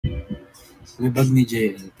Libag ni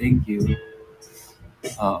JL, thank you.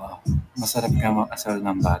 Oo, masarap ka mag-asal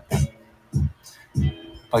ng bata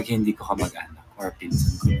pag hindi ko kamag-anak or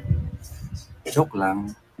pinsan ko. Joke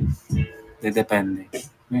lang, depende.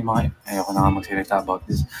 May mga, ayoko na nga magsalita about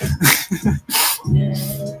this.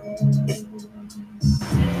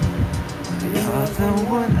 You're the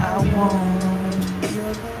one I want.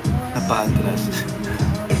 Napaatras.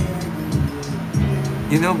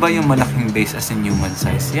 You know ba yung malaking base as in human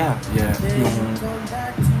size? Yeah.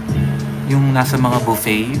 Yung nasa mga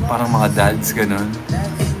buffet, parang mga dads, ganun.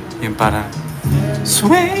 Yung parang,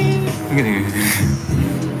 sway! Ganun.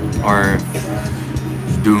 Or,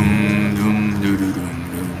 dum, dum, dum, dum, dum,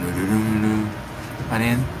 dum, dum, dum, dum. Ano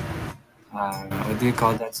yun? What do you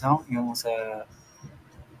call that song? Yung sa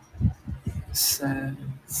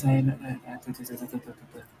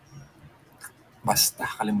basta,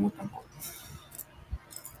 kalimutan ko.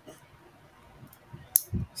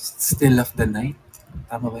 Still of the Night?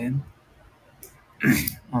 Tama ba yun?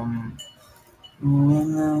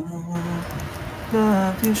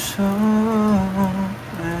 Love you so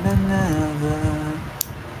and I never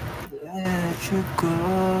let you go.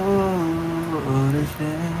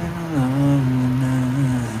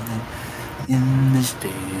 In the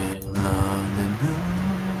still of the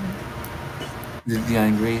night.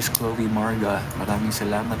 Vivian Grace, Chloe Marga, maraming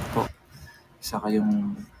salamat po. Isa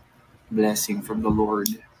kayong blessing from the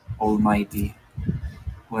Lord Almighty.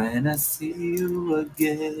 When I see you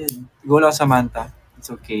again. Go lang, Samantha.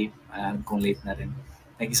 It's okay. Alam kong late na rin.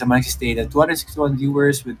 Thank you sa mga stay at 261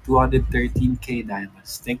 viewers with 213k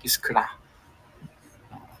diamonds. Thank you, Skra.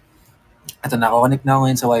 Ito, nakakonect na ako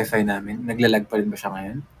ngayon sa wifi namin. Naglalag pa rin ba siya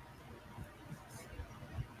ngayon?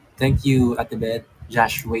 Thank you, Ate Beth.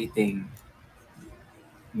 Josh waiting.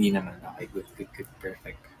 Hindi naman. Okay, good.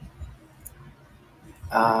 Perfect.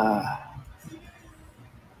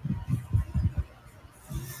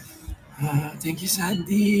 Thank you,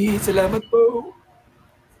 Sandy. Salamat po.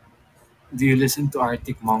 Do you listen to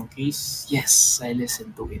Arctic Monkeys? Yes, I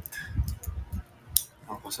listen to it.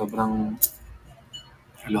 Ako sobrang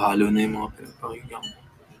halo-halo na yung mga pinapakinggan ko.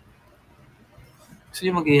 Gusto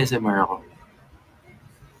niyo mag-ASMR ako?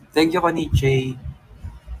 Thank you, Kaniche.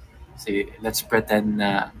 Sige, let's pretend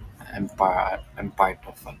na I'm part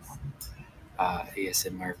of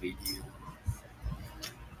ASMR video.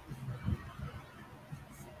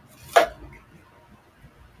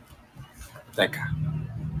 Teka.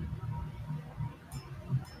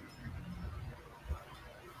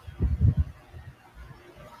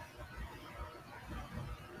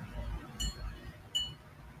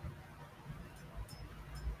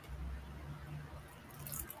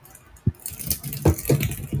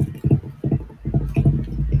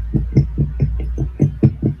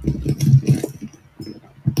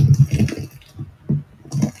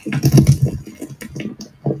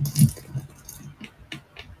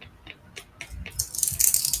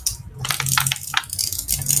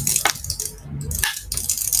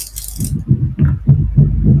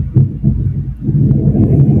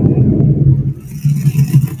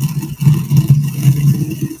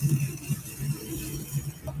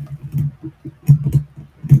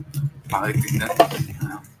 Pakitignan.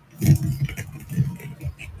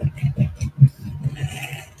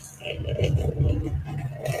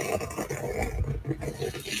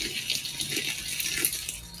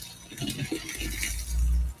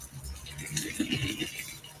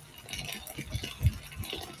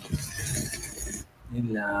 Yun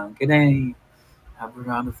lang. Can I have a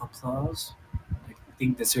round of applause? I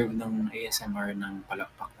think deserve ng ASMR ng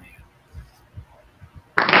palakpak na yun.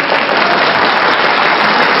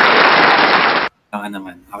 Baka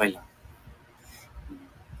naman. Okay lang.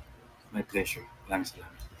 My pleasure. Maraming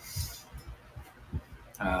salamat.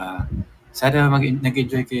 Sana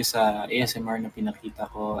nag-enjoy kayo sa ASMR na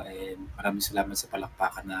pinakita ko and maraming salamat sa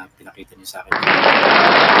palakpakan na pinakita niyo sa akin.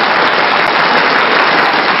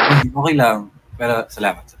 Okay lang. Pero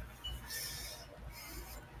salamat.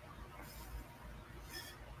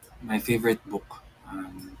 My favorite book.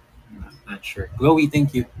 Not sure. Chloe,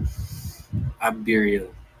 thank you.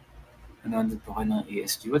 Abirial. Nanonood po kayo ng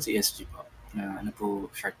ESG. What's ESG po? Ano po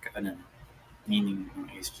shortcut? Ano? Meaning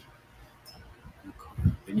ng ESG?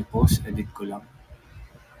 Can you post? Edit ko lang.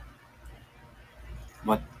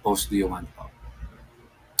 What post do you want po?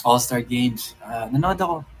 All-Star Games. Nanood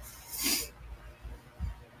ako.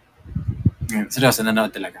 Seryoso,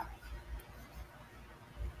 nanood talaga.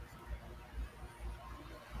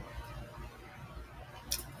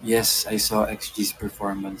 Yes, I saw XG's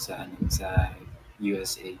performance sa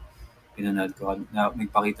USA. Pinanood ko.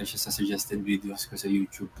 Nagpakita siya sa suggested videos ko sa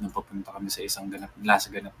YouTube nung papunta kami sa isang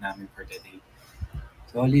last ganap namin for the day.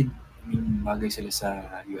 Solid. I mean, bagay sila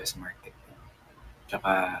sa US market.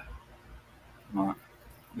 Tsaka, mga,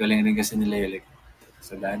 galing rin kasi nila yung like,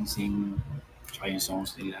 sa dancing, tsaka yung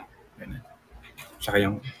songs nila. Ganun. Tsaka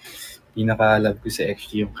yung pinaka-love ko sa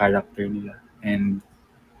XG yung character nila and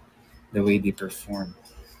the way they perform.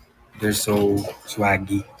 They're so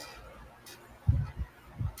swaggy.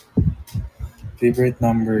 Favorite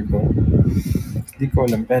number ko? Hindi ko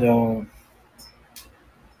alam, pero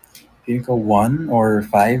feeling ko 1 or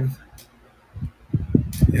 5.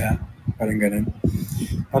 Yeah, parang ganun.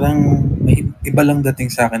 Parang may iba lang dating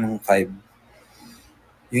sa akin ng 5.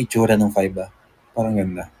 Yung itsura ng 5 ah. Parang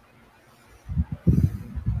ganda.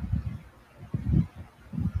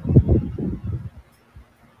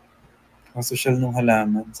 Ang social nung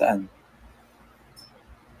halaman, saan?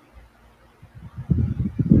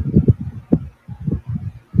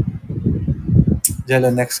 Jello,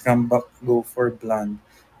 next comeback, go for blonde.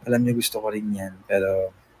 Alam niyo gusto ko rin yan,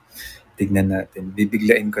 pero tignan natin.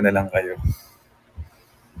 Bibiglain ko na lang kayo.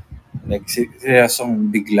 Like, seryosong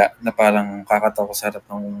bigla na parang kakatawa sa harap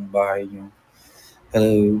ng bahay niyo.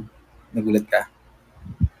 Hello? Nagulat ka?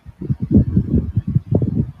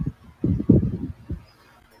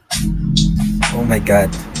 Oh my God.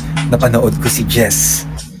 Napanood ko si Jess.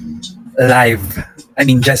 Live. I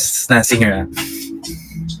mean, Jess na singer.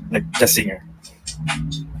 Like, Jess singer.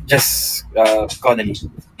 Jess Connolly.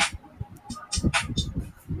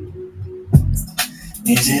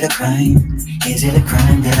 Is it a crime? Is it a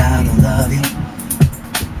crime that I don't love you?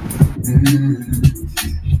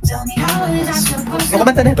 Tell me how is I supposed to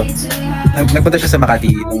kumanta na ito. Nagpunta siya sa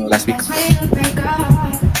Makati nung last week.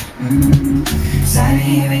 Sorry,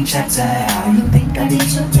 hearing chatter. How you think I did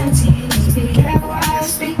so dirty? Be careful how I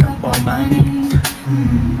speak up on my name.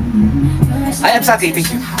 I am Saki,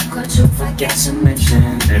 thank you. How could you forget to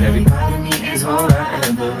mention that every part of me is all I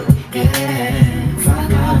ever get?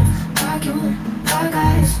 Fuck off, fuck you, fuck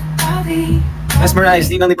us, I'll be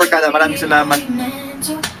mesmerized, Ninang ni Porcada, maraming salamat.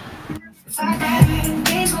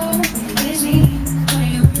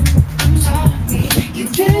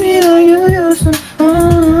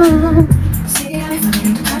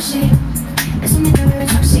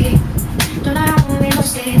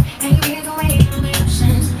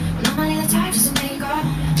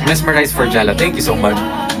 Mesmerized for Jala, thank you so much.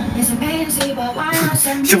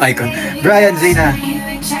 Yung icon. Brian Zena.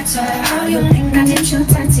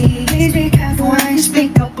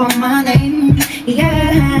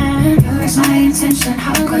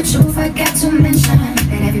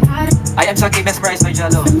 I am Saki, mesmerized by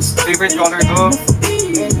Jalo. Favorite color ko?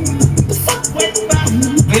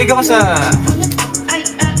 Hilig ako sa...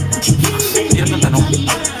 Hirap ng tanong.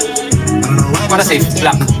 Para safe,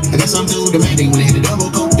 black.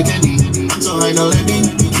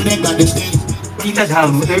 Tita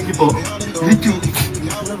Dam, thank you po. Thank you.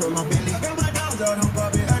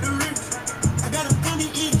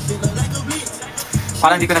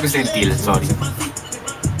 Parang hindi ko na gusto yung teal, sorry.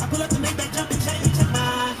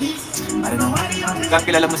 I don't know.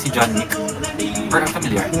 Kilala mo si John Wick? Or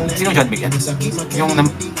familiar? Sino John Wick yan? Yung na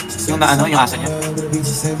ano, yung asa niya?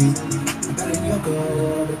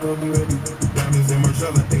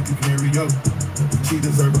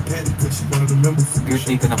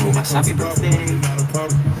 Birthday ko na bukas. Happy birthday!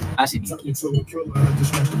 Si Nikki.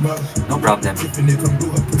 No problem.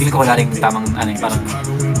 Feeling ko wala rin tamang, parang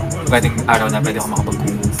pwedeng araw na pwede ako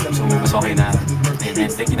makapag-kumu. So, mas okay na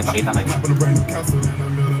thank you, napakita kayo.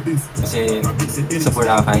 Kasi sa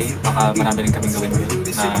Boracay, baka marami rin kaming gawin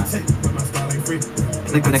na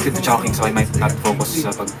connected to chalking, so I might not focus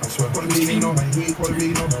sa pag-stream.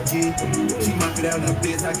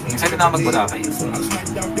 Excited na ako mag-Boracay.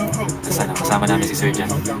 Sana kasama namin si Sir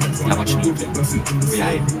Jan, sila Coach Nikki, Kuya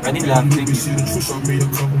Hyde. Running lang, thank you.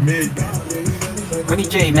 Kuni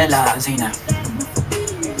J, Mela, Zayna.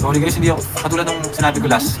 Sorry guys, hindi ako, katulad nung sinabi ko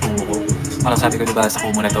last kumu ko, parang sabi ko diba sa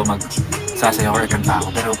kumu na to magsasayaw or kanta ako,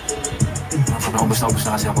 pero sobrang ubus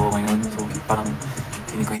na kasi ako ngayon, so parang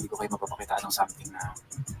hindi ko kayo mapapakita ng something na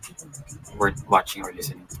worth watching or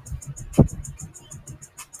listening.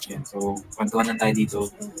 Yan, so kwentuhan lang tayo dito,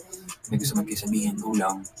 may gusto man kayo sabihin, go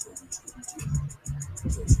lang.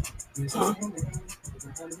 So,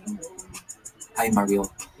 hi Mario,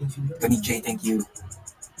 Tony J, thank you.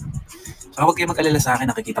 So huwag kayo mag-alala sa akin,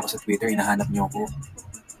 nakikita ko sa Twitter, hinahanap niyo ako.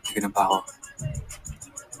 Ganun pa ako.